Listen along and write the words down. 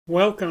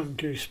Welcome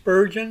to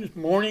Spurgeon's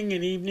Morning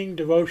and Evening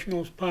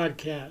Devotionals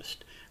Podcast.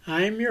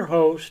 I am your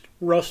host,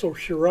 Russell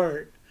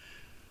Sherrard.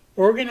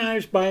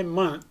 Organized by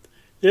month,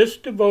 this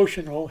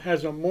devotional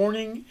has a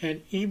morning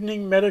and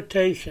evening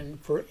meditation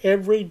for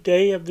every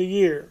day of the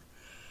year.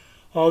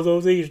 Although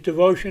these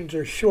devotions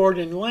are short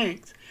in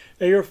length,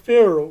 they are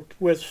filled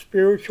with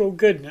spiritual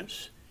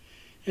goodness.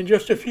 In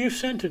just a few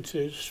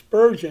sentences,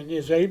 Spurgeon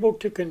is able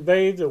to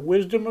convey the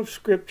wisdom of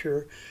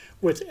Scripture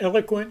with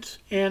eloquence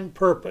and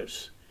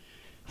purpose.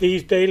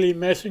 These daily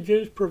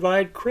messages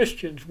provide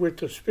Christians with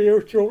the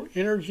spiritual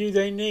energy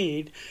they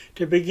need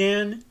to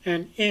begin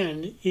and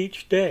end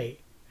each day.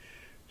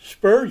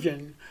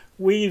 Spurgeon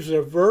weaves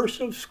a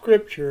verse of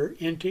Scripture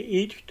into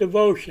each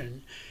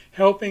devotion,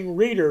 helping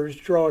readers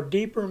draw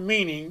deeper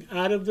meaning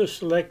out of the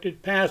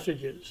selected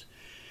passages.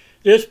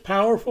 This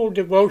powerful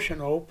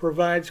devotional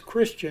provides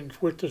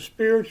Christians with the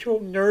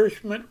spiritual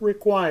nourishment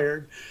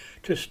required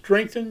to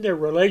strengthen their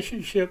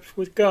relationships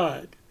with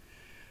God.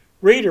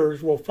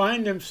 Readers will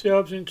find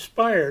themselves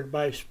inspired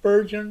by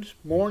Spurgeon's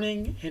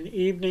morning and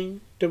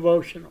evening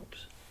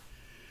devotionals.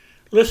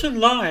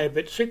 Listen live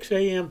at 6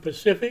 a.m.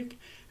 Pacific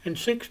and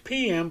 6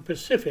 p.m.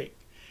 Pacific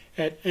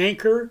at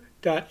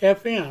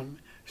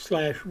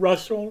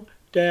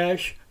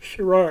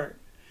anchor.fm/Russell-Sherrard.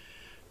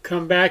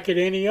 Come back at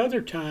any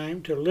other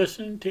time to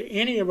listen to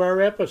any of our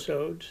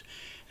episodes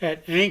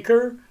at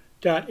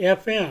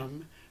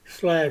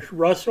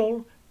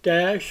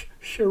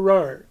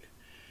anchor.fm/Russell-Sherrard.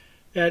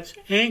 That's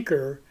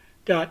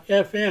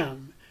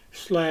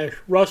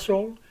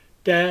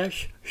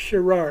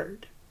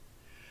anchor.fm/Russell-Sherrard.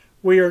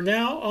 We are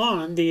now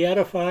on the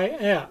Edify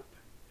app.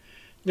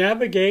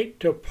 Navigate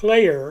to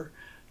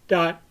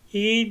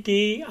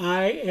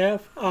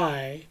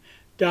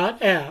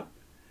player.edifi.app,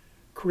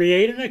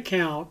 create an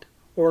account,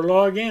 or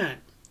log in.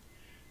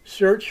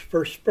 Search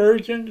for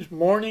Spurgeon's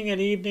Morning and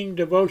Evening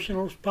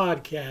Devotionals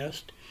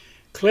Podcast,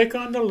 click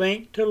on the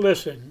link to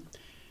listen,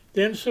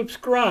 then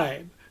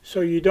subscribe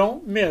so you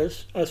don't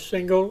miss a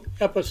single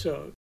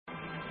episode.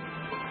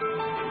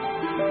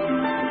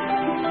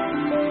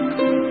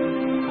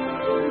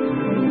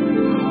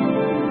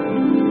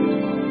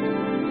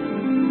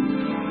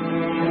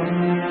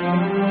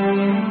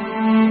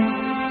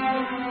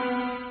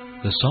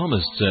 The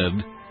psalmist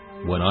said,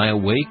 "When I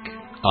awake,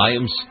 I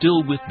am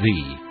still with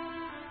Thee."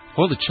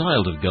 For the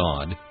child of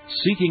God,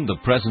 seeking the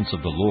presence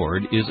of the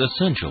Lord is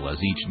essential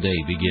as each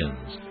day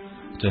begins.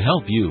 To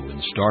help you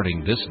in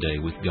starting this day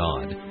with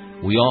God,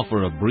 we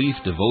offer a brief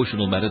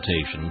devotional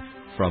meditation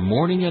from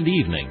morning and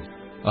evening,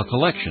 a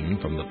collection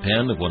from the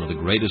pen of one of the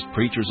greatest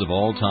preachers of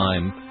all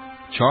time,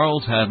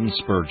 Charles Haddon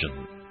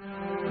Spurgeon.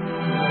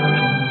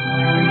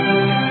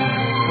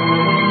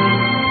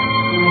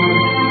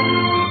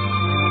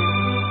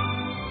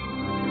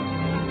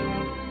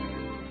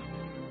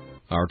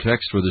 Our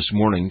text for this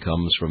morning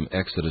comes from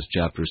Exodus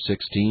chapter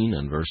 16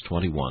 and verse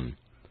 21.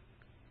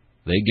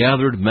 They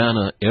gathered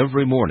manna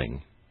every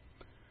morning.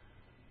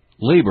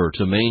 Labor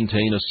to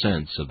maintain a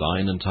sense of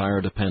thine entire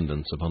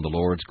dependence upon the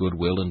Lord's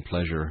goodwill and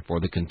pleasure for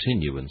the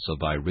continuance of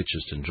thy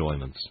richest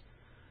enjoyments.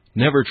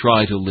 Never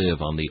try to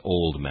live on the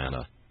old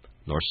manna,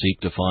 nor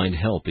seek to find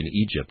help in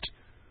Egypt.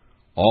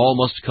 All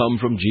must come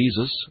from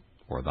Jesus,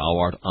 or thou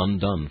art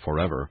undone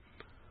forever.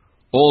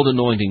 Old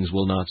anointings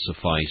will not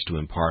suffice to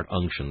impart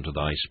unction to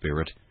thy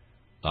spirit.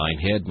 Thine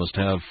head must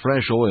have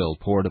fresh oil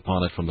poured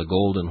upon it from the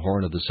golden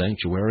horn of the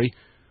sanctuary,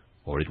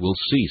 or it will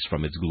cease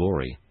from its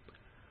glory.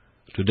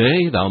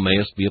 Today thou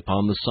mayest be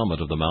upon the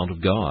summit of the mount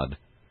of God,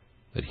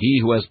 but he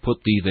who has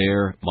put thee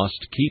there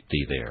must keep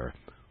thee there,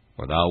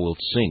 or thou wilt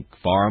sink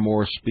far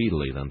more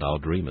speedily than thou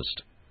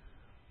dreamest.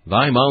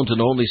 Thy mountain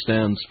only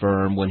stands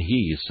firm when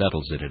he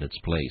settles it in its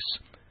place.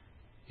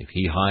 If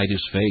he hide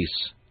his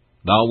face,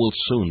 thou wilt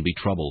soon be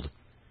troubled.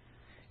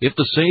 If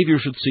the Savior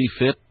should see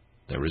fit,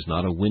 there is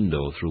not a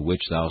window through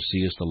which thou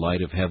seest the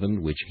light of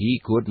heaven which he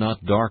could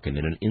not darken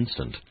in an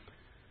instant.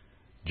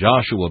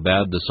 Joshua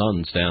bade the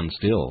sun stand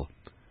still,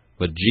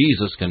 but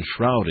Jesus can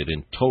shroud it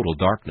in total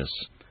darkness.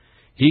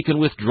 He can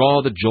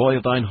withdraw the joy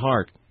of thine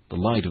heart, the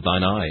light of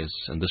thine eyes,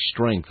 and the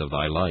strength of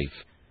thy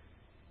life.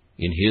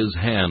 In his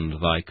hand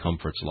thy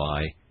comforts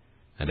lie,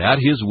 and at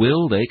his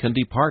will they can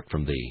depart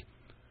from thee.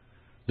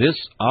 This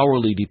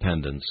hourly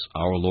dependence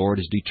our Lord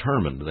is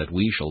determined that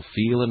we shall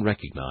feel and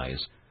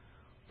recognize,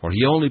 for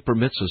he only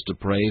permits us to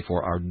pray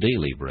for our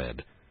daily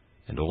bread,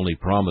 and only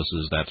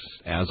promises that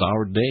as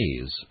our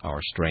days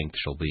our strength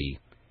shall be.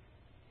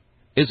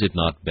 Is it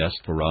not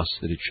best for us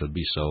that it should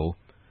be so,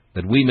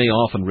 that we may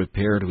often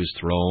repair to his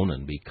throne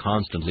and be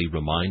constantly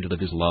reminded of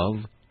his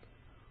love?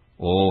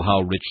 Oh,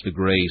 how rich the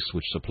grace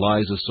which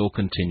supplies us so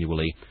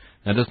continually,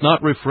 and doth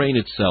not refrain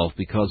itself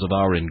because of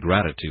our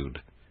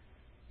ingratitude.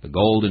 The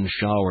golden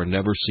shower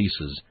never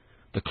ceases,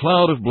 the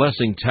cloud of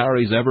blessing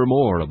tarries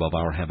evermore above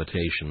our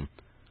habitation.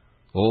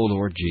 O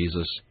Lord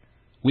Jesus,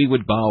 we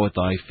would bow at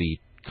thy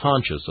feet,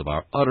 conscious of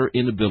our utter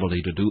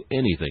inability to do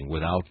anything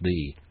without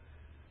thee,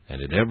 and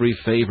in every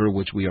favor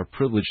which we are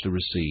privileged to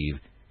receive,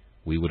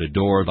 we would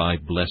adore thy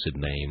blessed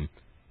name,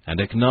 and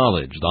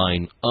acknowledge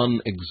thine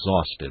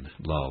unexhausted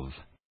love.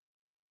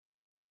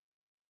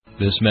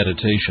 This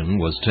meditation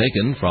was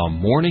taken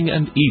from Morning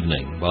and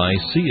Evening by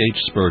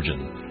C.H.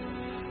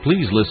 Spurgeon.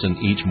 Please listen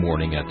each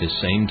morning at this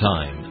same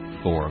time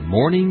for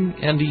Morning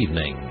and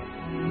Evening.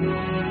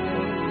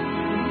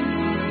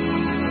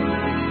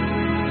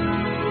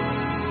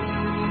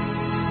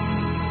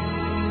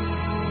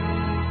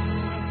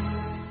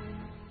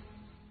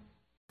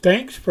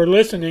 Thanks for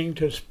listening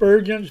to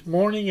Spurgeon's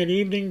Morning and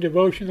Evening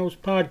Devotionals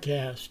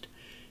podcast.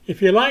 If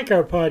you like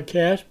our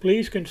podcast,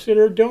 please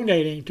consider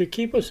donating to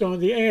keep us on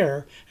the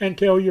air and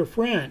tell your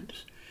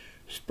friends.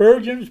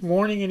 Spurgeon's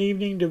Morning and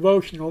Evening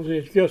Devotionals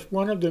is just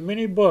one of the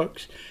many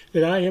books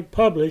that I have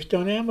published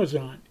on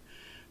Amazon.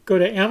 Go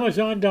to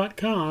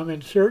Amazon.com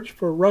and search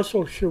for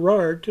Russell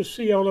Sherrard to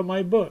see all of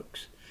my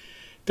books.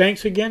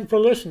 Thanks again for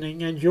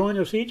listening, and join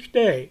us each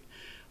day,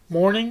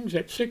 mornings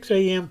at 6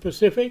 a.m.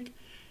 Pacific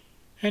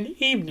and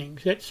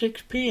evenings at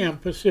 6 p.m.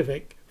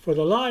 Pacific for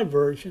the live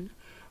version,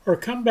 or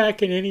come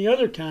back at any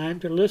other time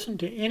to listen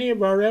to any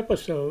of our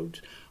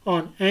episodes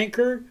on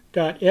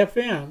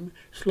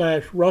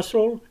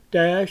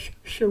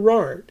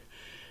anchor.fm/Russell-Sherrard.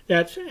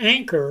 That's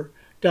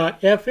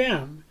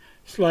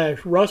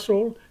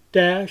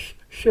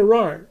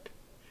anchor.fm/Russell-Sherrard.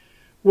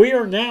 We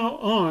are now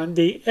on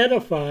the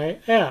Edify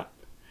app.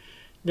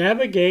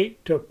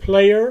 Navigate to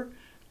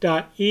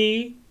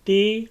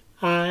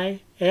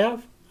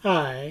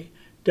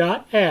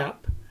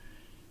player.edifi.app.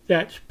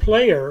 That's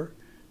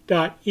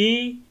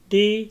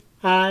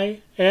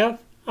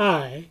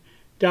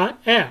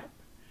player.edifi.app.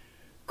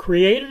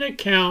 Create an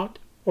account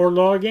or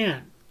log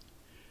in.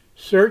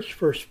 Search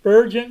for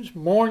Spurgeon's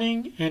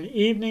Morning and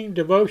Evening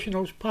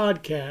Devotionals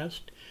podcast.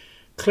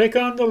 Click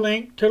on the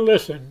link to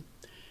listen,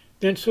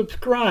 then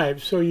subscribe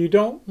so you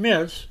don't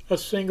miss a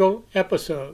single episode.